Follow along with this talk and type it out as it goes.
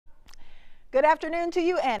Good afternoon to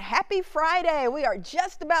you and happy Friday. We are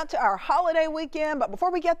just about to our holiday weekend, but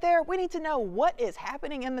before we get there, we need to know what is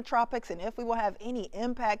happening in the tropics and if we will have any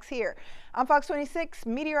impacts here. I'm Fox 26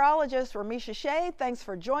 meteorologist Ramisha Shea. Thanks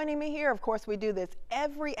for joining me here. Of course, we do this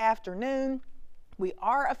every afternoon. We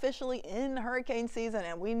are officially in hurricane season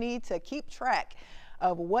and we need to keep track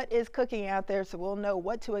of what is cooking out there so we'll know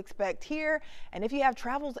what to expect here and if you have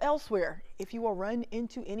travels elsewhere, if you will run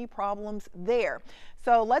into any problems there.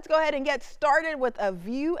 So let's go ahead and get started with a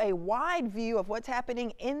wide view of what's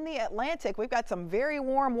happening in the Atlantic. We've got some very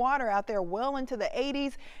warm water out there well into the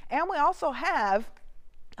 80s, and we also have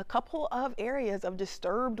a couple of areas of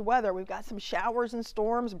disturbed weather. We've got some showers and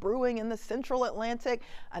storms brewing in the central Atlantic,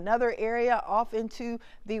 another area off into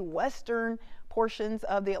the western portions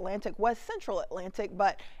of the Atlantic, west central Atlantic.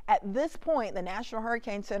 But at this point, the National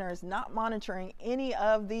Hurricane Center is not monitoring any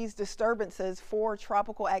of these disturbances for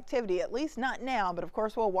tropical activity, at least not now. But of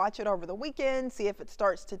course, we'll watch it over the weekend, see if it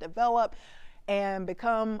starts to develop and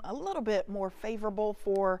become a little bit more favorable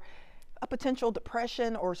for a potential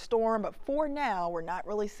depression or storm. But for now, we're not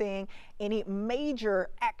really seeing any major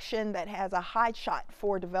action that has a high shot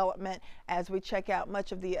for development as we check out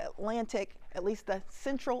much of the Atlantic, at least the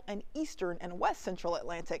central and eastern and west central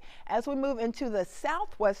Atlantic. As we move into the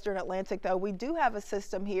southwestern Atlantic, though, we do have a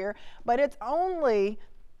system here, but it's only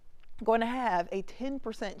going to have a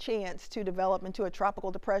 10% chance to develop into a tropical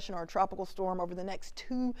depression or a tropical storm over the next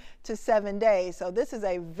 2 to 7 days. So this is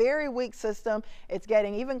a very weak system. It's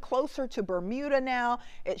getting even closer to Bermuda now.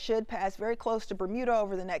 It should pass very close to Bermuda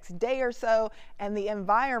over the next day or so, and the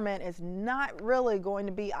environment is not really going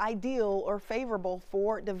to be ideal or favorable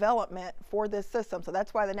for development for this system. So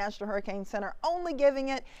that's why the National Hurricane Center only giving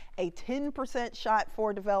it a 10% shot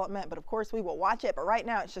for development. But of course, we will watch it. But right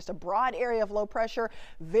now, it's just a broad area of low pressure,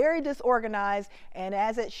 very disorganized, and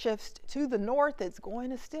as it shifts to the north, it's going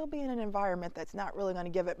to still be in an environment that's not really going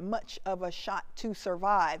to give it much of a shot to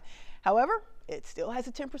survive. However, it still has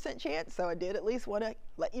a 10% chance, so I did at least want to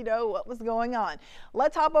let you know what was going on.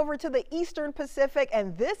 Let's hop over to the Eastern Pacific,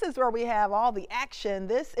 and this is where we have all the action.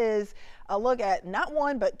 This is a look at not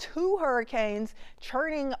one, but two hurricanes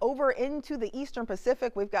churning over into the Eastern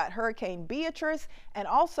Pacific. We've got Hurricane Beatriz and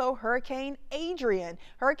also Hurricane Adrian.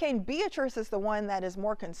 Hurricane Beatriz is the one that is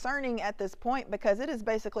more concerning at this point because it is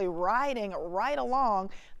basically riding right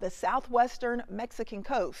along the southwestern Mexican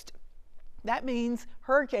coast. That means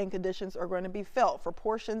hurricane conditions are going to be felt for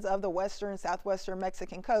portions of the western and southwestern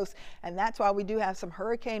Mexican coast. And that's why we do have some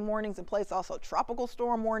hurricane warnings in place, also tropical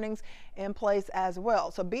storm warnings in place as well.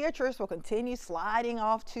 So Beatriz will continue sliding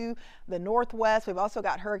off to the northwest. We've also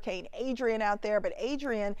got Hurricane Adrian out there, but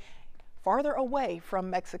Adrian farther away from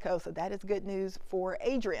Mexico. So that is good news for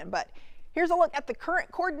Adrian. But here's a look at the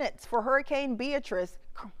current coordinates for Hurricane Beatriz.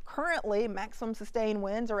 Currently, maximum sustained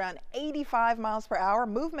winds around 85 miles per hour,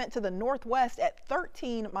 movement to the northwest at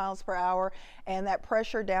 13 miles per hour, and that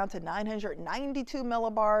pressure down to 992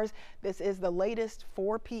 millibars. This is the latest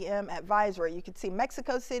 4 p.m. advisory. You can see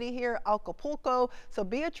Mexico City here, Acapulco. So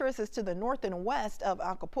Beatriz is to the north and west of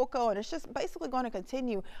Acapulco, and it's just basically going to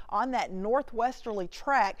continue on that northwesterly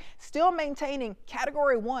track, still maintaining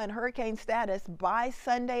Category 1 hurricane status by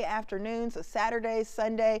Sunday afternoon. So Saturday,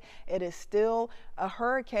 Sunday, it is still a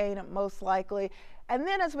hurricane most likely. And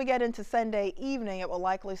then as we get into Sunday evening, it will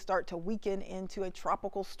likely start to weaken into a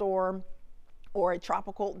tropical storm or a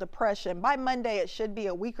tropical depression. By Monday, it should be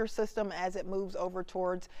a weaker system as it moves over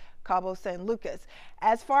towards Cabo San Lucas.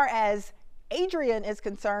 As far as Adrian is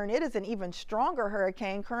concerned, it is an even stronger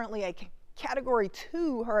hurricane, currently a Category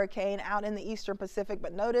 2 hurricane out in the Eastern Pacific.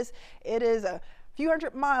 But notice it is a few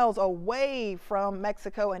hundred miles away from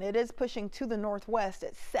Mexico, and it is pushing to the northwest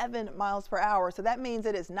at 7 miles per hour. So that means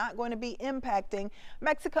it is not going to be impacting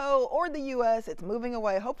Mexico or the U.S. It's moving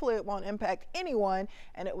away. Hopefully it won't impact anyone,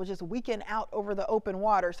 and it will just weaken out over the open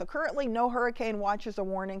water. So currently no hurricane watches or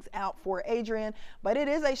warnings out for Adrian, but it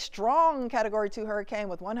is a strong Category 2 hurricane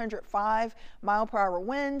with 105 mile per hour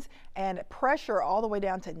winds and pressure all the way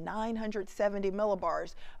down to 970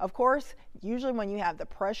 millibars. Of course, usually when you have the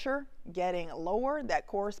pressure getting lower, that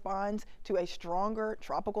corresponds to a stronger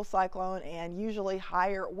tropical cyclone and usually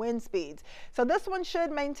higher wind speeds. So this one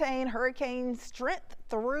should maintain hurricane strength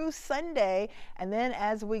through Sunday, and then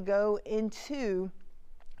as we go into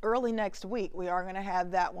early next week, we are going to have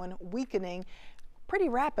that one weakening pretty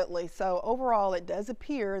rapidly. So overall, it does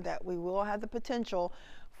appear that we will have the potential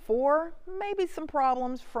 4, maybe some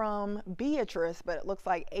problems from Beatriz, but it looks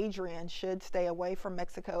like Adrian should stay away from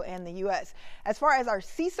Mexico and the U.S. As far as our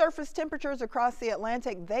sea surface temperatures across the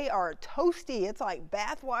Atlantic, they are toasty. It's like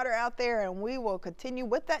bath water out there, and we will continue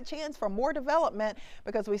with that chance for more development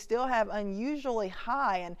because we still have unusually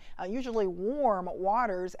high and unusually warm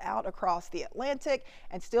waters out across the Atlantic,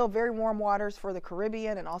 and still very warm waters for the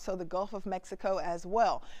Caribbean and also the Gulf of Mexico as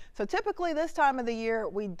well. So typically this time of the year,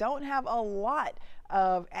 we don't have a lot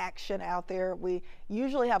of action out there. We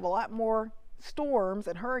usually have a lot more storms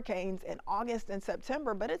and hurricanes in August and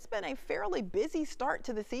September, but it's been a fairly busy start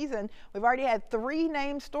to the season. We've already had 3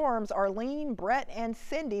 named storms: Arlene, Brett, and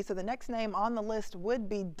Cindy. So the next name on the list would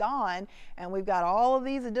be Dawn, and we've got all of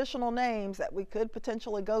these additional names that we could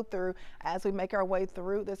potentially go through as we make our way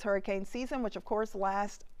through this hurricane season, which of course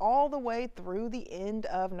lasts all the way through the end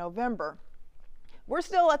of November. We're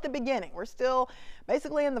still at the beginning. We're still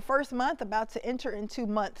basically in the first month, about to enter into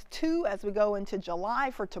month 2 as we go into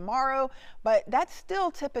July for tomorrow. But that's still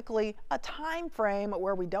typically a time frame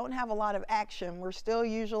where we don't have a lot of action. We're still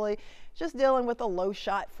usually just dealing with a low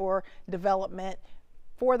shot for development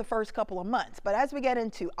for the first couple of months. But as we get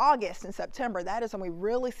into August and September, that is when we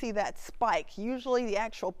really see that spike. Usually the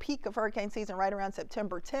actual peak of hurricane season right around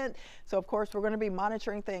September 10th. So of course we're going to be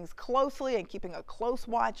monitoring things closely and keeping a close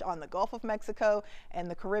watch on the Gulf of Mexico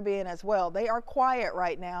and the Caribbean as well. They are quiet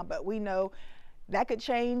right now, but we know that could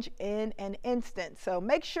change in an instant. So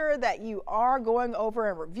make sure that you are going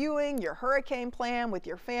over and reviewing your hurricane plan with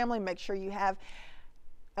your family. Make sure you have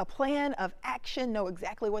a plan of action, know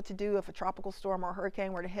exactly what to do if a tropical storm or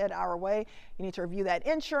hurricane were to head our way. You need to review that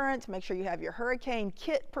insurance, make sure you have your hurricane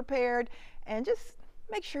kit prepared, and just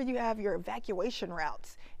make sure you have your evacuation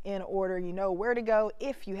routes in order. You know where to go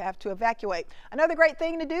if you have to evacuate. Another great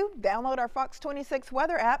thing to do, download our Fox 26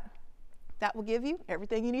 weather app. That will give you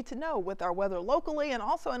everything you need to know with our weather locally, and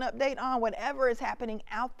also an update on whatever is happening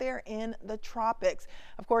out there in the tropics.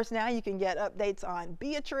 Of course, now you can get updates on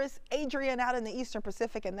Beatriz, Adrian out in the Eastern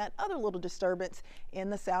Pacific, and that other little disturbance in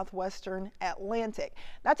the southwestern Atlantic.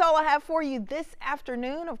 That's all I have for you this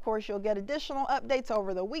afternoon. Of course, you'll get additional updates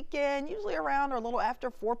over the weekend, usually around or a little after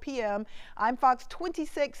 4 p.m. I'm Fox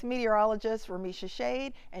 26 meteorologist Ramisha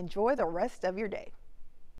Shade. Enjoy the rest of your day.